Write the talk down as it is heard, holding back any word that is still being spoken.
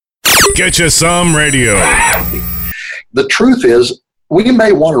Get You Some Radio. The truth is, we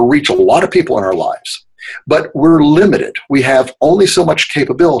may want to reach a lot of people in our lives, but we're limited. We have only so much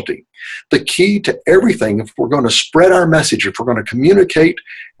capability. The key to everything, if we're going to spread our message, if we're going to communicate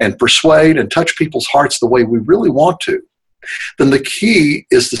and persuade and touch people's hearts the way we really want to, then the key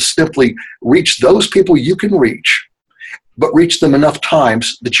is to simply reach those people you can reach, but reach them enough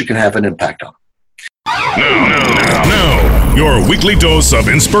times that you can have an impact on them. Now, your weekly dose of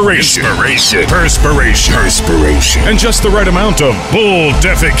inspiration, perspiration, and just the right amount of bull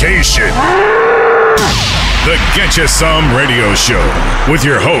defecation. The Get You Some Radio Show with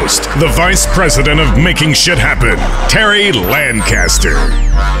your host, the Vice President of Making Shit Happen, Terry Lancaster.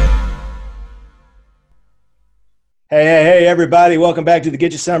 Hey, everybody. Welcome back to the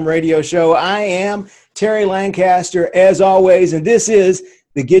Get You Some Radio Show. I am Terry Lancaster, as always, and this is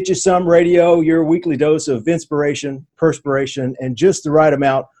the Get You Some Radio, your weekly dose of inspiration, perspiration, and just the right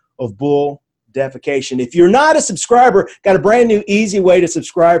amount of bull defecation. If you're not a subscriber, got a brand new easy way to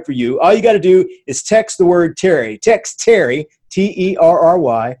subscribe for you. All you got to do is text the word Terry. Text Terry, Terry.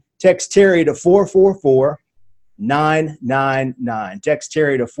 Text Terry to 444-999. Text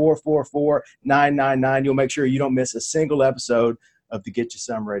Terry to 444-999. You'll make sure you don't miss a single episode of the Get You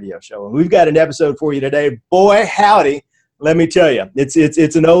Some Radio Show. And we've got an episode for you today. Boy, howdy. Let me tell you,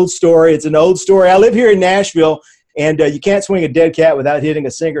 it's an old story. It's an old story. I live here in Nashville, and you can't swing a dead cat without hitting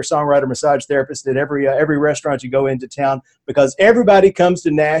a singer, songwriter, massage therapist at every restaurant you go into town, because everybody comes to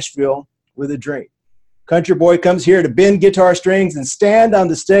Nashville with a dream. Country boy comes here to bend guitar strings and stand on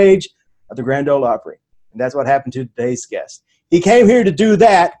the stage of the Grand Ole Opry. And that's what happened to today's guest. He came here to do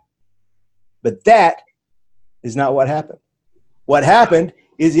that, but that is not what happened. What happened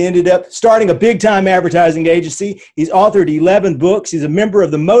is he ended up starting a big-time advertising agency. He's authored 11 books. He's a member of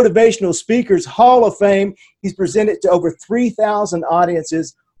the Motivational Speakers Hall of Fame. He's presented to over 3,000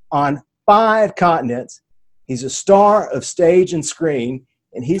 audiences on 5 continents. He's a star of stage and screen,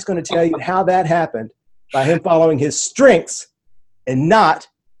 and he's going to tell you how that happened by him following his strengths and not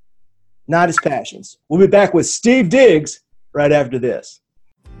his passions. We'll be back with Steve Diggs right after this.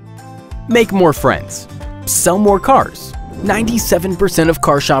 Make more friends. Sell more cars. 97% of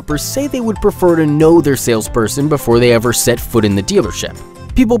car shoppers say they would prefer to know their salesperson before they ever set foot in the dealership.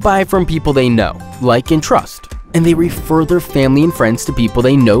 People buy from people they know, like, and trust, and they refer their family and friends to people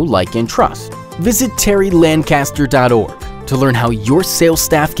they know, like, and trust. Visit terrylancaster.org to learn how your sales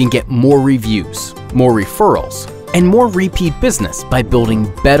staff can get more reviews, more referrals, and more repeat business by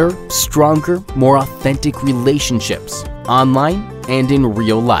building better, stronger, more authentic relationships online and in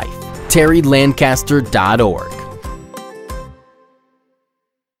real life. terrylancaster.org.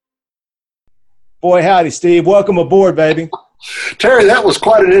 Boy, howdy, Steve. Welcome aboard, baby. Terry, that was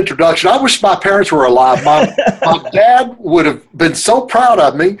quite an introduction. I wish my parents were alive. My dad would have been so proud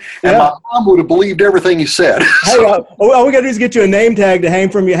of me, and my mom would have believed everything he said. Hey, all we got to do is get you a name tag to hang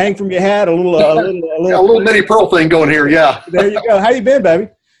from your hat, a little mini pearl thing going here. Yeah. There you go. How you been, baby?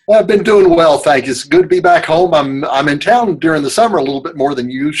 I've been doing well, thank you. It's good to be back home. I'm in town during the summer a little bit more than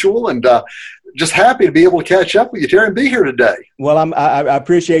usual, and just happy to be able to catch up with you, Terry, and be here today. Well, I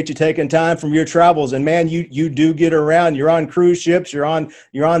appreciate you taking time from your travels, and man, you do get around. You're on cruise ships, you're on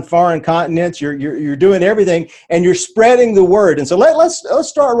foreign continents, you're doing everything, and you're spreading the word. And so let's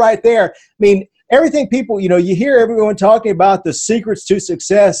start right there. I mean, everything people, you hear everyone talking about the secrets to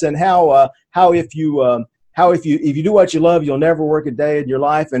success and how if you do what you love, you'll never work a day in your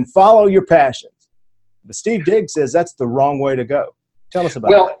life, and follow your passions. But Steve Diggs says that's the wrong way to go. Tell us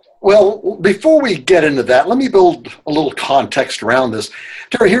about that. Well, before we get into that, let me build a little context around this.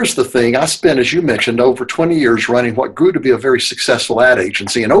 Terry, here's the thing. I spent, as you mentioned, over 20 years running what grew to be a very successful ad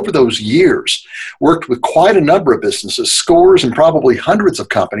agency. And over those years, worked with quite a number of businesses, scores and probably hundreds of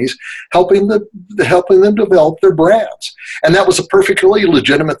companies, helping them develop their brands. And that was a perfectly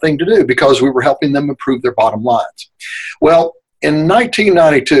legitimate thing to do because we were helping them improve their bottom lines. Well, in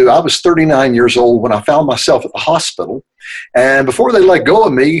 1992, I was 39 years old when I found myself at the hospital. And before they let go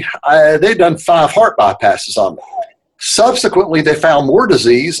of me, they'd done 5 heart bypasses on me. Subsequently, they found more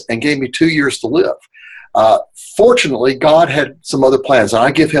disease and gave me 2 years to live. Fortunately, God had some other plans, and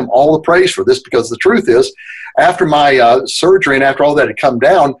I give him all the praise for this because the truth is, after my surgery and after all that had come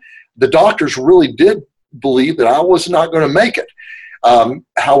down, the doctors really did believe that I was not going to make it.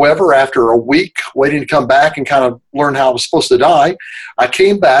 However, after a week waiting to come back and kind of learn how I was supposed to die, I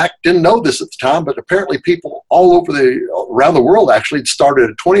came back, didn't know this at the time, but apparently people all over around the world actually had started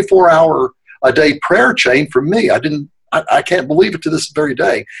a 24-hour-a-day prayer chain for me. I can't believe it to this very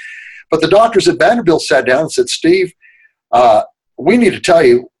day. But the doctors at Vanderbilt sat down and said, Steve, we need to tell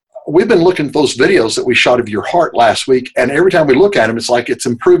you, we've been looking at those videos that we shot of your heart last week, and every time we look at them, it's like it's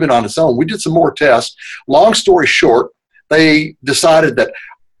improving on its own. We did some more tests. Long story short, they decided that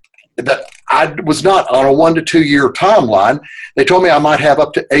I was not on a 1 to 2 year timeline. They told me I might have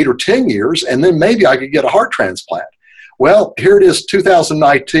up to 8 or 10 years, and then maybe I could get a heart transplant. Well, here it is,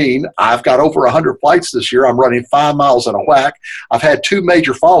 2019. I've got over 100 flights this year. I'm running 5 miles in a whack. I've had 2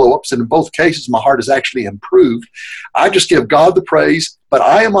 major follow-ups, and in both cases, my heart has actually improved. I just give God the praise, but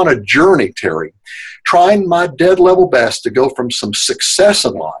I am on a journey, Terry, trying my dead level best to go from some success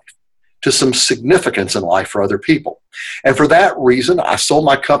in life to some significance in life for other people. And for that reason, I sold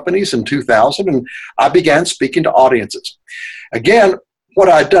my companies in 2000, and I began speaking to audiences. Again, what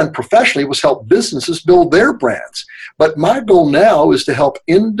I'd done professionally was help businesses build their brands. But my goal now is to help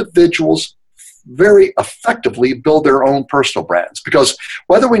individuals very effectively build their own personal brands. Because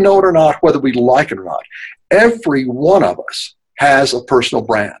whether we know it or not, whether we like it or not, every one of us has a personal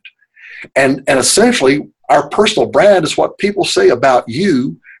brand. And essentially, our personal brand is what people say about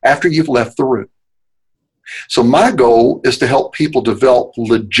you after you've left the room. So my goal is to help people develop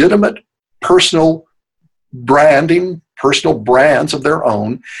legitimate personal branding, personal brands of their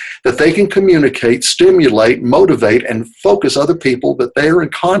own that they can communicate, stimulate, motivate, and focus other people that they are in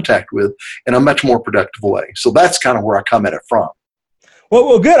contact with in a much more productive way. So that's kind of where I come at it from.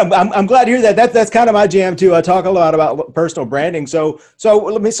 Well, good. I'm glad to hear that. That's kind of my jam too. I talk a lot about personal branding. So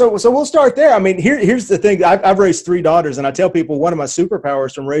we'll start there. I mean, here's the thing. I've raised 3 daughters, and I tell people one of my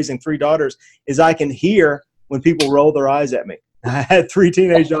superpowers from raising 3 daughters is I can hear when people roll their eyes at me. I had 3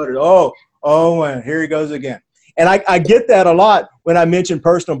 teenage daughters. Oh, man, here he goes again. And I get that a lot when I mention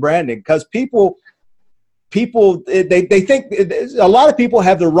personal branding, because people they think a lot of people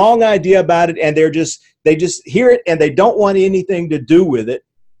have the wrong idea about it, and they just hear it and they don't want anything to do with it.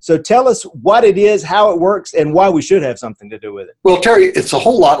 So tell us what it is, how it works, and why we should have something to do with it. Well, Terry, it's a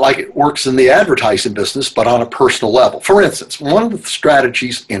whole lot like it works in the advertising business, but on a personal level. For instance, one of the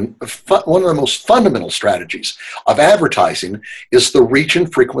most fundamental strategies of advertising is the reach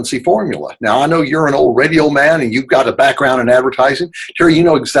and frequency formula. Now, I know you're an old radio man and you've got a background in advertising. Terry, you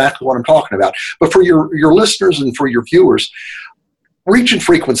know exactly what I'm talking about. But for your listeners and for your viewers, reach and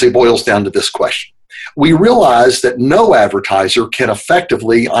frequency boils down to this question. We realize that no advertiser can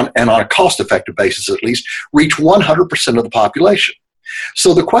effectively, and on a cost-effective basis at least, reach 100% of the population.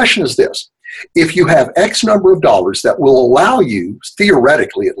 So the question is this. If you have X number of dollars that will allow you,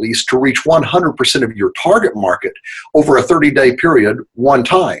 theoretically at least, to reach 100% of your target market over a 30-day period one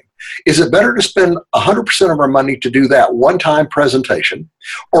time, is it better to spend 100% of our money to do that one-time presentation,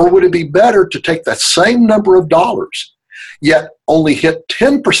 or would it be better to take that same number of dollars yet only hit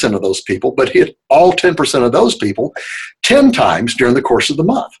 10% of those people, but hit all 10% of those people 10 times during the course of the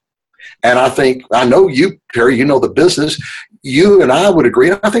month? And I know you, Perry, you know the business. You and I would agree,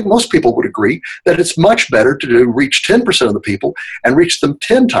 and I think most people would agree, that it's much better to reach 10% of the people and reach them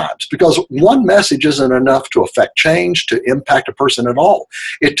 10 times, because one message isn't enough to affect change, to impact a person at all.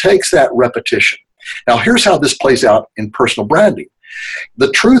 It takes that repetition. Now, here's how this plays out in personal branding.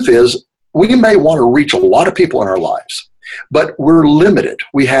 The truth is, we may want to reach a lot of people in our lives, but we're limited.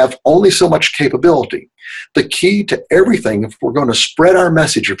 We have only so much capability. The key to everything, if we're going to spread our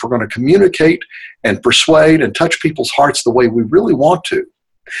message, if we're going to communicate and persuade and touch people's hearts the way we really want to,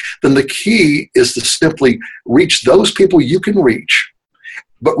 then the key is to simply reach those people you can reach,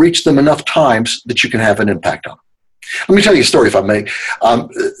 but reach them enough times that you can have an impact on them. Let me tell you a story, if I may.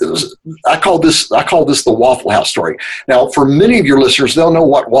 I call this the Waffle House story. Now, for many of your listeners, they'll know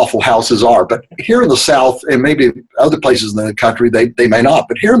what Waffle Houses are, but here in the South, and maybe other places in the country, they may not,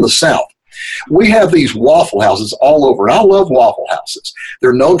 but here in the South, we have these Waffle Houses all over, and I love Waffle Houses.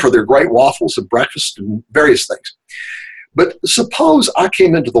 They're known for their great waffles and breakfast and various things. But suppose I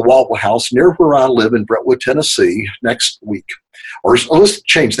came into the Waffle House near where I live in Brentwood, Tennessee next week. Or let's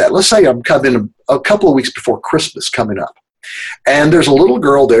change that. Let's say I'm coming a couple of weeks before Christmas coming up. And there's a little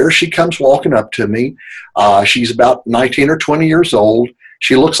girl there. She comes walking up to me. She's about 19 or 20 years old.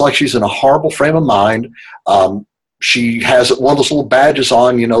 She looks like she's in a horrible frame of mind. She has one of those little badges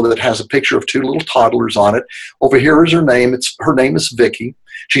on, that has a picture of 2 little toddlers on it. Over here is her name. Her name is Vicky.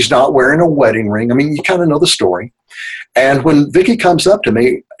 She's not wearing a wedding ring. I mean, you kind of know the story. And when Vicky comes up to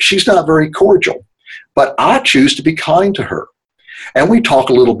me, she's not very cordial. But I choose to be kind to her. And we talk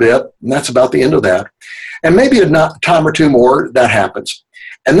a little bit, and that's about the end of that. And maybe a time or two more, that happens.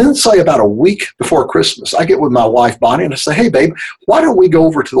 And then say about a week before Christmas, I get with my wife, Bonnie, and I say, hey, babe, why don't we go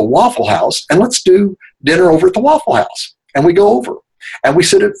over to the Waffle House and let's do dinner over at the Waffle House? And we go over. And we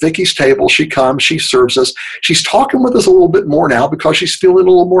sit at Vicky's table. She comes, she serves us. She's talking with us a little bit more now because she's feeling a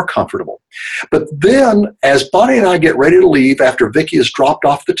little more comfortable. But then as Bonnie and I get ready to leave after Vicky has dropped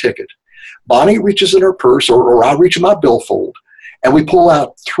off the ticket, Bonnie reaches in her purse, or I reach in my billfold, and we pull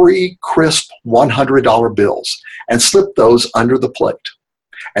out 3 crisp $100 bills and slip those under the plate.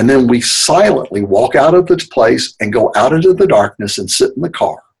 And then we silently walk out of this place and go out into the darkness and sit in the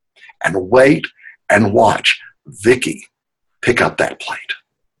car and wait and watch Vicky pick up that plate.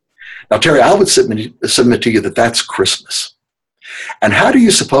 Now, Terry, I would submit to you that that's Christmas. And how do you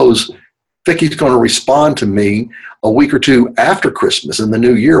suppose Vicky's going to respond to me a week or two after Christmas in the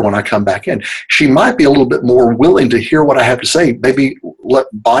new year when I come back in? She might be a little bit more willing to hear what I have to say, maybe let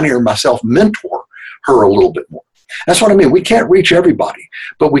Bonnie or myself mentor her a little bit more. That's what I mean. We can't reach everybody,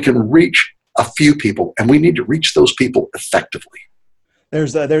 but we can reach a few people, and we need to reach those people effectively.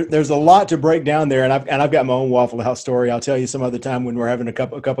 There's a lot to break down there, and I've got my own Waffle House story. I'll tell you some other time when we're having a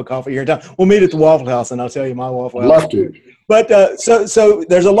cup of coffee here in town. We'll meet at the Waffle House, and I'll tell you my Waffle House. Love to. But so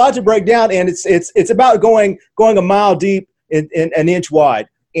there's a lot to break down, and it's about going a mile deep and an inch wide,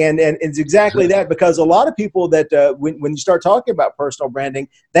 and it's exactly that, because a lot of people that when you start talking about personal branding,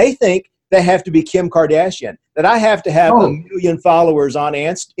 they think they have to be Kim Kardashian, that I have to have 1 million followers on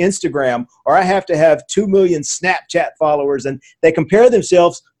Instagram, or I have to have 2 million Snapchat followers, and they compare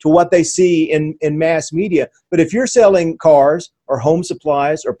themselves to what they see in mass media. But if you're selling cars or home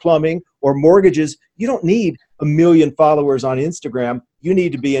supplies or plumbing or mortgages, you don't need 1 million followers on Instagram. You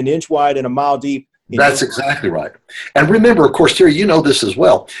need to be an inch wide and a mile deep. That's exactly right. And remember, of course, Terry, you know this as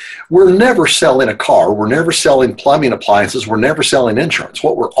well. We're never selling a car. We're never selling plumbing appliances. We're never selling insurance.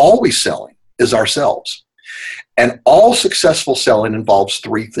 What we're always selling is ourselves. And all successful selling involves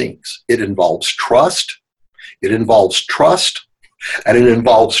 3 things. It involves trust, and it involves trust.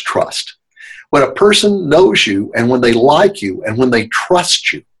 When a person knows you, and when they like you, and when they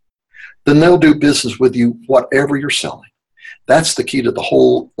trust you, then they'll do business with you, whatever you're selling. That's the key to the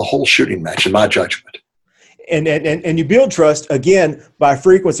whole shooting match, in my judgment. And you build trust again by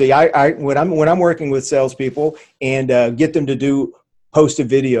frequency. When I'm working with salespeople and get them to post a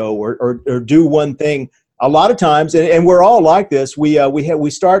video or do one thing, a lot of times, and we're all like this. We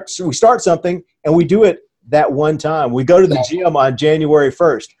start something and we do it that one time. We go to the gym on January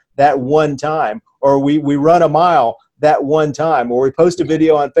 1st that one time, or we run a mile that one time, or we post a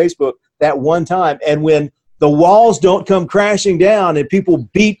video on Facebook that one time. And when the walls don't come crashing down and people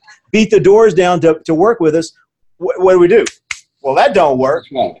beat the doors down to work with us, what do? Well, that don't work.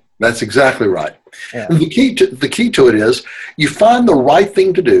 That's exactly right. Yeah. And the key to it is you find the right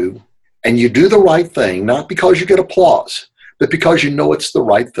thing to do, and you do the right thing, not because you get applause, but because you know it's the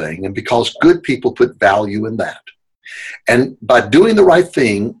right thing, and because good people put value in that. And by doing the right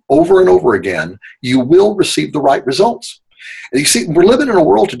thing over and over again, you will receive the right results. And you see, we're living in a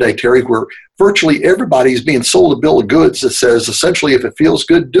world today, Terry, where virtually everybody is being sold a bill of goods that says, essentially, if it feels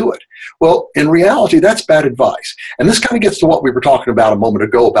good, do it. Well, in reality, that's bad advice. And this kind of gets to what we were talking about a moment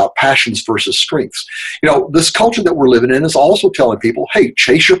ago about passions versus strengths. You know, this culture that we're living in is also telling people, hey,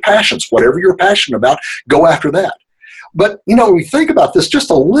 chase your passions. Whatever you're passionate about, go after that. But, you know, we think about this just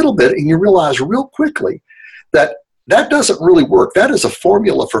a little bit, and you realize real quickly that that doesn't really work. That is a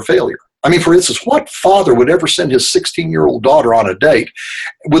formula for failure. I mean, for instance, what father would ever send his 16-year-old daughter on a date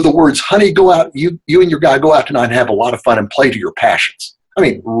with the words, honey, go out, you and your guy go out tonight and have a lot of fun and play to your passions? I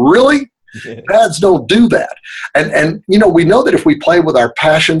mean, really? Dads don't do that. And you know, we know that if we play with our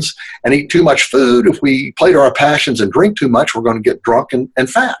passions and eat too much food, if we play to our passions and drink too much, we're going to get drunk and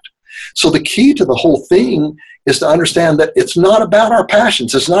fat. So the key to the whole thing is to understand that it's not about our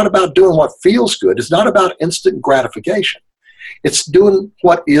passions. It's not about doing what feels good. It's not about instant gratification. It's doing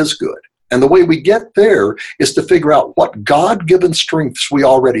what is good. And the way we get there is to figure out what God-given strengths we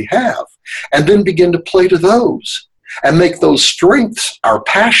already have, and then begin to play to those and make those strengths our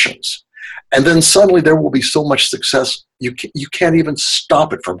passions. And then suddenly there will be so much success, you can't even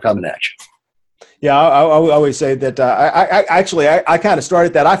stop it from coming at you. Yeah, I always say that I kind of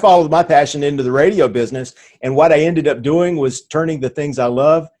started that. I followed my passion into the radio business, and what I ended up doing was turning the things I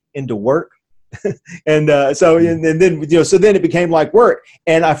love into work. And then it became like work,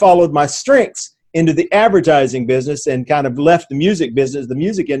 and I followed my strengths into the advertising business and kind of left the music business, the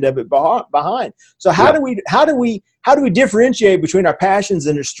music end of it behind. So how do we differentiate between our passions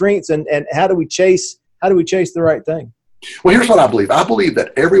and our strengths, and how do we chase the right thing? Well, here's what I believe. I believe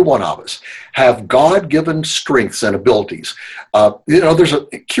that every one of us have God-given strengths and abilities. There's a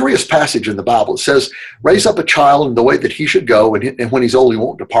curious passage in the Bible. It says, raise up a child in the way that he should go, and when he's old, he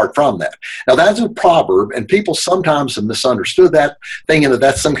won't depart from that. Now, that's a proverb, and people sometimes have misunderstood that, thinking that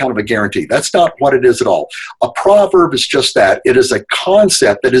that's some kind of a guarantee. That's not what it is at all. A proverb is just that. It is a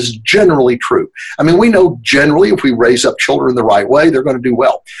concept that is generally true. I mean, we know generally if we raise up children the right way, they're going to do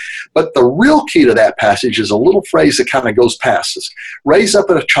well. But the real key to that passage is a little phrase that kind of goes past this. Raise up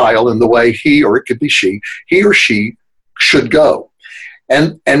a child in the way he, or it could be he or she should go.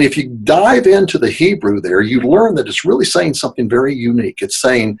 And if you dive into the Hebrew there, you learn that it's really saying something very unique. It's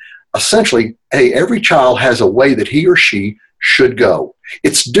saying, essentially, hey, every child has a way that he or she should go.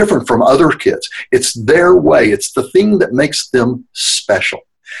 It's different from other kids. It's their way. It's the thing that makes them special.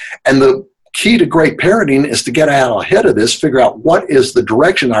 And the key to great parenting is to get out ahead of this, figure out what is the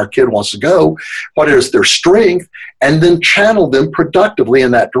direction our kid wants to go, what is their strength, and then channel them productively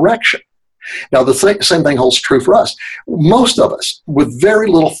in that direction. Now, the same thing holds true for us. Most of us, with very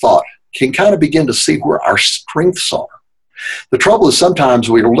little thought, can kind of begin to see where our strengths are. The trouble is sometimes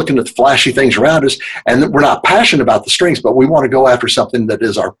we're looking at the flashy things around us, and we're not passionate about the strengths, but we want to go after something that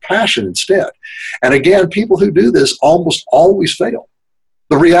is our passion instead. And again, people who do this almost always fail.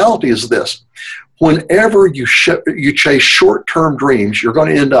 The reality is this: whenever you chase short-term dreams, you're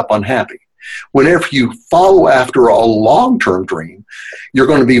going to end up unhappy. Whenever you follow after a long-term dream, you're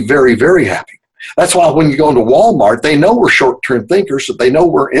going to be very, very happy. That's why when you go into Walmart, they know we're short-term thinkers, so they know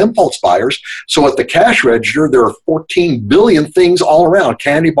we're impulse buyers. So at the cash register, there are 14 billion things all around,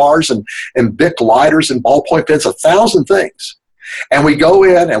 candy bars and Bic lighters and ballpoint pens, 1,000 things. And we go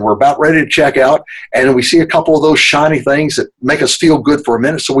in and we're about ready to check out, and we see a couple of those shiny things that make us feel good for a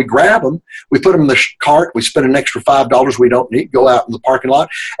minute. So we grab them, we put them in the cart, we spend an extra $5 we don't need, go out in the parking lot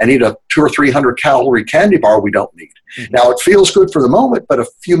and eat a 200 or 300 calorie candy bar we don't need. Mm-hmm. Now, it feels good for the moment, but a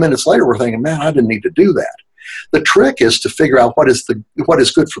few minutes later we're thinking, man, I didn't need to do that. The trick is to figure out what is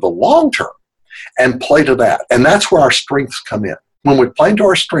good for the long term and play to that. And that's where our strengths come in. When we play to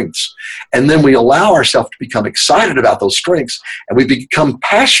our strengths, and then we allow ourselves to become excited about those strengths, and we become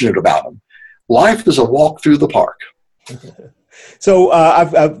passionate about them, life is a walk through the park. So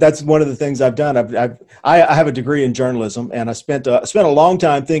that's one of the things I've done. I have a degree in journalism, and I spent a long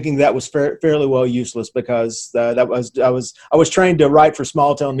time thinking that was fairly well useless because I was trained to write for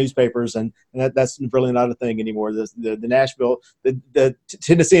small town newspapers, and that's really not a thing anymore. The Nashville, the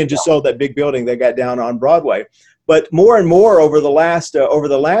Tennessean just sold that big building they got down on Broadway. But more and more over the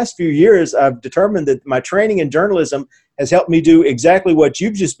last few years, I've determined that my training in journalism has helped me do exactly what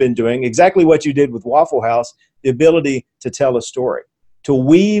you've just been doing, exactly what you did with Waffle House, the ability to tell a story, to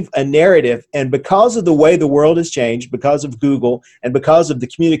weave a narrative. And because of the way the world has changed, because of Google, and because of the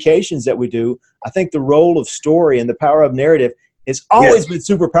communications that we do, I think the role of story and the power of narrative has always been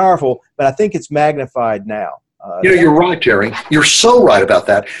super powerful, but I think it's magnified now. You're right, Terry. You're so right about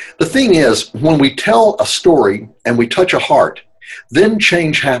that. The thing is, when we tell a story and we touch a heart, then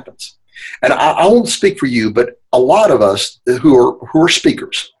change happens. And I won't speak for you, but a lot of us who are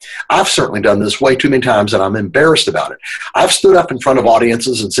speakers, I've certainly done this way too many times, and I'm embarrassed about it. I've stood up in front of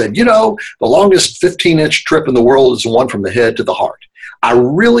audiences and said, the longest 15-inch trip in the world is the one from the head to the heart. I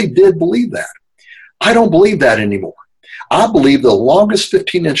really did believe that. I don't believe that anymore. I believe the longest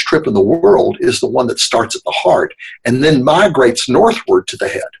 15-inch trip in the world is the one that starts at the heart and then migrates northward to the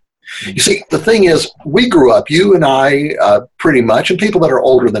head. You see, the thing is, we grew up, you and I pretty much, and people that are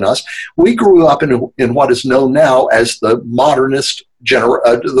older than us, we grew up in what is known now as the modernist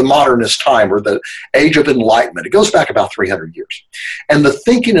time, or the age of enlightenment. It goes back about 300 years. And the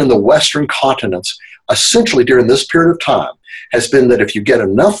thinking in the Western continents, essentially during this period of time, has been that if you get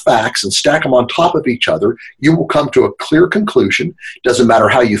enough facts and stack them on top of each other, you will come to a clear conclusion. Doesn't matter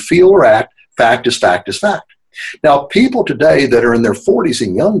how you feel or act, fact is fact is fact. Now, people today that are in their 40s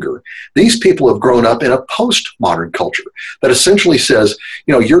and younger, these people have grown up in a postmodern culture that essentially says,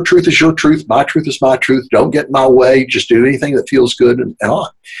 your truth is your truth, my truth is my truth, don't get in my way, just do anything that feels good and on.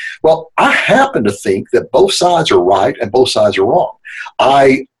 Well, I happen to think that both sides are right and both sides are wrong.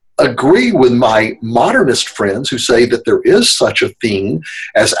 I agree with my modernist friends who say that there is such a thing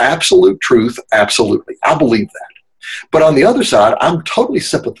as absolute truth, absolutely. I believe that. But on the other side, I'm totally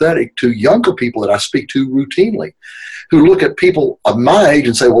sympathetic to younger people that I speak to routinely who look at people of my age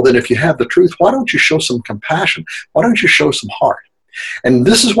and say, well, then if you have the truth, why don't you show some compassion? Why don't you show some heart? And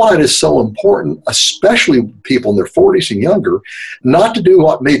this is why it is so important, especially people in their 40s and younger, not to do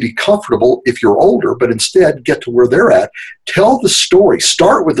what may be comfortable if you're older, but instead get to where they're at. Tell the story.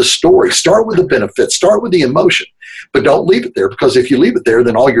 Start with the story. Start with the benefits. Start with the emotion. But don't leave it there, because if you leave it there,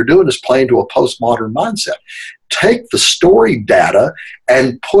 then all you're doing is playing to a postmodern mindset. Take the story data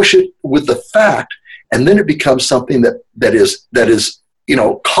and push it with the fact, and then it becomes something that is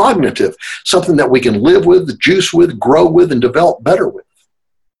cognitive, something that we can live with, juice with, grow with, and develop better with.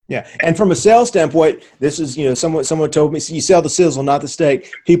 Yeah, and from a sales standpoint, this is, someone told me, you sell the sizzle, not the steak.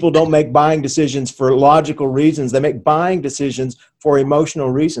 People don't make buying decisions for logical reasons. They make buying decisions for emotional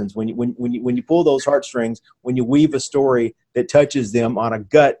reasons. When you pull those heartstrings, when you weave a story that touches them on a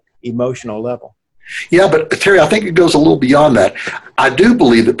gut emotional level. Yeah, but Terry, I think it goes a little beyond that. I do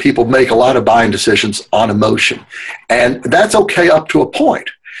believe that people make a lot of buying decisions on emotion, and that's okay up to a point.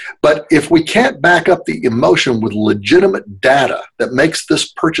 But if we can't back up the emotion with legitimate data that makes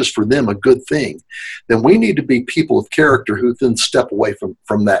this purchase for them a good thing, then we need to be people of character who then step away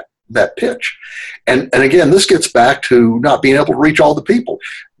from that pitch. And again, this gets back to not being able to reach all the people.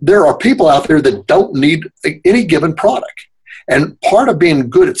 There are people out there that don't need any given product. And part of being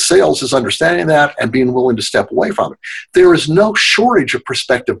good at sales is understanding that and being willing to step away from it. There is no shortage of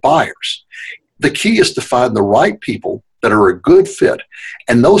prospective buyers. The key is to find the right people that are a good fit,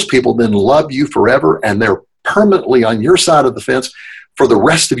 and those people then love you forever, and they're permanently on your side of the fence for the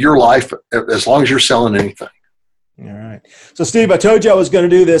rest of your life, as long as you're selling anything. All right. So, Steve, I told you I was going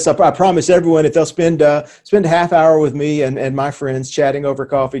to do this. I promise everyone if they'll spend a half hour with me and my friends chatting over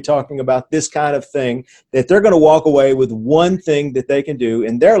coffee, talking about this kind of thing, that they're going to walk away with one thing that they can do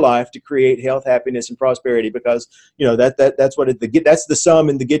in their life to create health, happiness, and prosperity. Because that's what that's the sum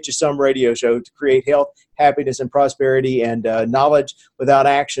in the Get You Some radio show, to create health, happiness, and prosperity. And knowledge without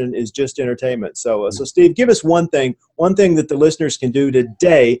action is just entertainment. So, Steve, give us one thing that the listeners can do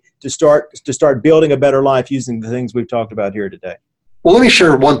today to start building a better life using the things we've talked about here today. Well, let me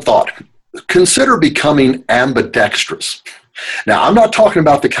share one thought. Consider becoming ambidextrous. Now, I'm not talking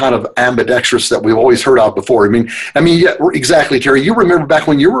about the kind of ambidextrous that we've always heard of before. I mean, yeah, exactly, Terry. You remember back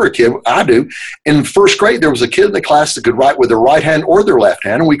when you were a kid, I do, in first grade, there was a kid in the class that could write with their right hand or their left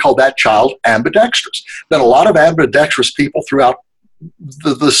hand, and we called that child ambidextrous. Then a lot of ambidextrous people throughout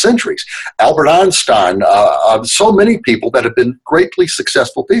the centuries, Albert Einstein, so many people that have been greatly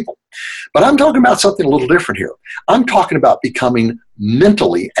successful people. But I'm talking about something a little different here. I'm talking about becoming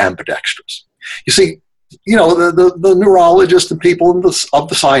mentally ambidextrous. You see, the neurologists and people of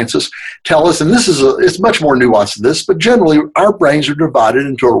the sciences tell us, and it's much more nuanced than this, but generally our brains are divided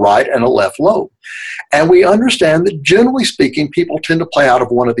into a right and a left lobe. And we understand that generally speaking, people tend to play out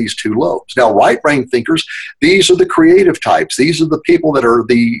of one of these two lobes. Now, right brain thinkers, these are the creative types. These are the people that are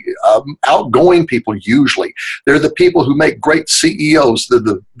the outgoing people usually. They're the people who make great CEOs.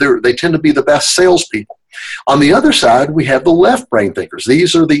 They tend to be the best salespeople. On the other side, we have the left brain thinkers.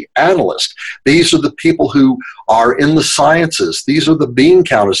 These are the analysts. These are the people who are in the sciences. These are the bean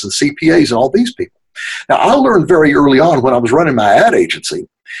counters and CPAs and all these people. Now, I learned very early on when I was running my ad agency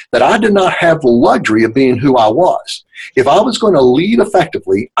that I did not have the luxury of being who I was. If I was going to lead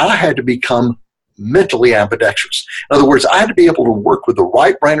effectively, I had to become mentally ambidextrous. In other words, I had to be able to work with the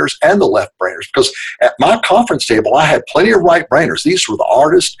right brainers and the left brainers, because at my conference table, I had plenty of right brainers. These were the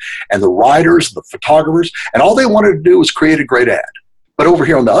artists and the writers, the photographers, and all they wanted to do was create a great ad. But over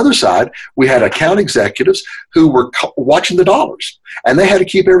here on the other side, we had account executives who were watching the dollars, and they had to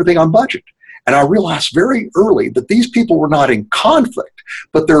keep everything on budget. And I realized very early that these people were not in conflict,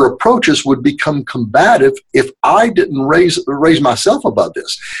 but their approaches would become combative if I didn't raise myself above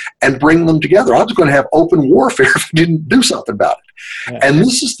this and bring them together. I was going to have open warfare if I didn't do something about it. Yeah. And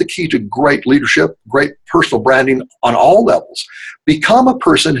this is the key to great leadership, great personal branding on all levels. Become a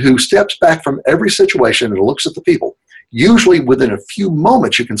person who steps back from every situation and looks at the people. Usually within a few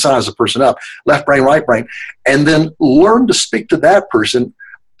moments, you can size a person up, left brain, right brain, and then learn to speak to that person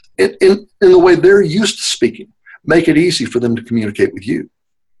in the way they're used to speaking. Make it easy for them to communicate with you.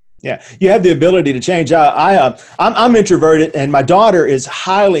 Yeah, you have the ability to change. I'm introverted, and my daughter is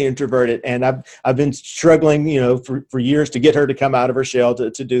highly introverted, and I've been struggling, for years to get her to come out of her shell to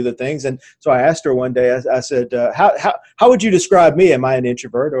do the things. And so I asked her one day. I said, "How would you describe me? Am I an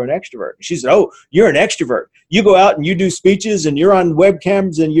introvert or an extrovert?" She said, "Oh, you're an extrovert. You go out and you do speeches, and you're on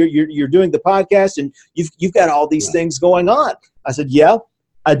webcams, and you're doing the podcast, and you've got all these things going on." I said, "Yeah,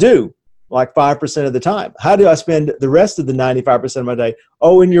 I do. Like 5% of the time. How do I spend the rest of the 95% of my day?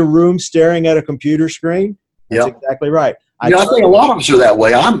 Oh, in your room staring at a computer screen?" That's exactly right. I think a lot of us are that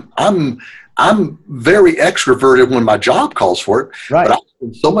way. I'm very extroverted when my job calls for it, right. But I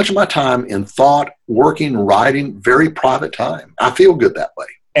spend so much of my time in thought, working, writing, very private time. I feel good that way.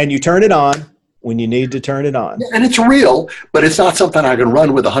 And you turn it on when you need to turn it on. And it's real, but it's not something I can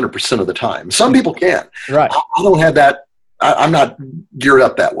run with 100% of the time. Some people can. Right. I don't have that. I'm not geared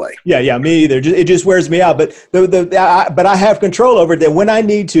up that way. Yeah, me either. It just wears me out. But but I have control over it. That when I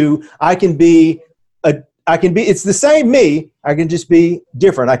need to, I can be. It's the same me. I can just be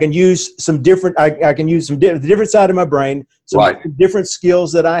different. I can use some different. I can use some different side of my brain. Some different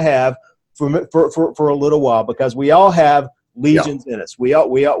skills that I have for a little while, because we all have legions in us. We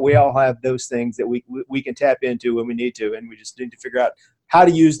all have those things that we can tap into when we need to, and we just need to figure out how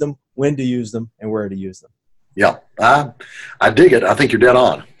to use them, when to use them, and where to use them. Yeah, I dig it. I think you're dead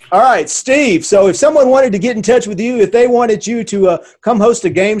on. All right, Steve. So if someone wanted to get in touch with you, if they wanted you to come host a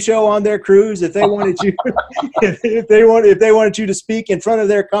game show on their cruise, if they wanted you, if they wanted you to speak in front of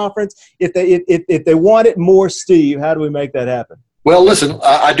their conference, if they wanted more Steve, how do we make that happen? Well, listen,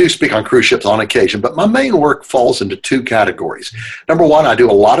 I do speak on cruise ships on occasion, but my main work falls into two categories. Number one, I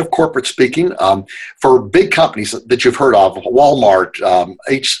do a lot of corporate speaking for big companies that you've heard of: Walmart,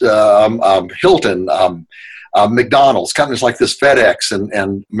 Hilton. McDonald's, companies like this, FedEx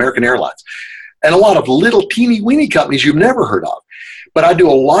and American Airlines, and a lot of little teeny weeny companies you've never heard of. But I do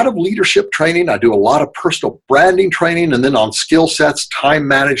a lot of leadership training. I do a lot of personal branding training, and then on skill sets, time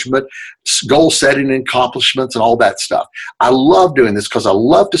management, goal setting, accomplishments, and all that stuff. I love doing this because I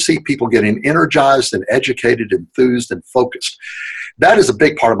love to see people getting energized and educated, enthused, and focused. That is a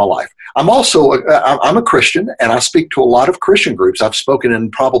big part of my life. I'm a Christian, and I speak to a lot of Christian groups. I've spoken in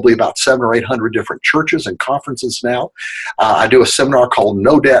probably about 700 or 800 different churches and conferences now. I do a seminar called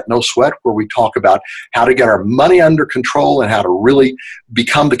No Debt, No Sweat, where we talk about how to get our money under control and how to really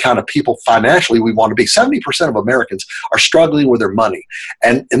become the kind of people financially we want to be. 70% of Americans are struggling with their money.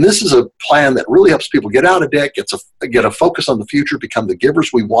 And this is a plan that really helps people get out of debt, get a focus on the future, become the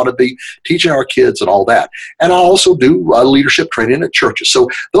givers we want to be, teaching our kids and all that. And I also do leadership training at churches. So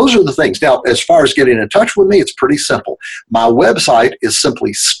those are the things. Now, as far as getting in touch with me, it's pretty simple. My website is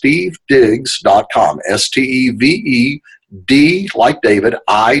simply stevediggs.com, STEVED, like David,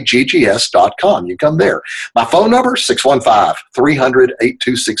 IGGS.com. You come there. My phone number,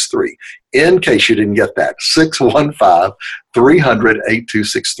 615-300-8263. In case you didn't get that,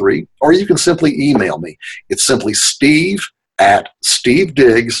 615-300-8263. Or you can simply email me. It's simply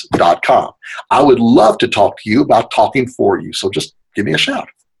steve@stevediggs.com. I would love to talk to you about talking for you. So just give me a shout.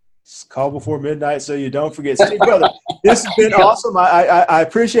 Call before midnight so you don't forget. Steve, brother, this has been awesome. I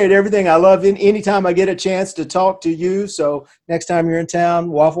appreciate everything. I love anytime I get a chance to talk to you. So next time you're in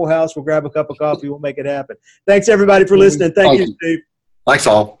town, Waffle House, we'll grab a cup of coffee. We'll make it happen. Thanks, everybody, for listening. Thank you, Steve. Thanks,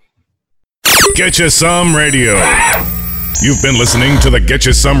 all. Get You Some Radio. You've been listening to the Get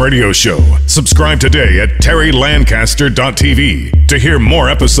You Some Radio Show. Subscribe today at terrylancaster.tv to hear more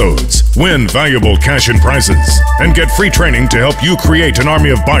episodes, win valuable cash and prizes, and get free training to help you create an army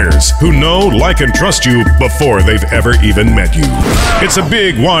of buyers who know, like, and trust you before they've ever even met you. It's a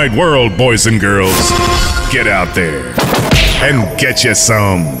big, wide world, boys and girls. Get out there and get you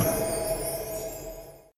some.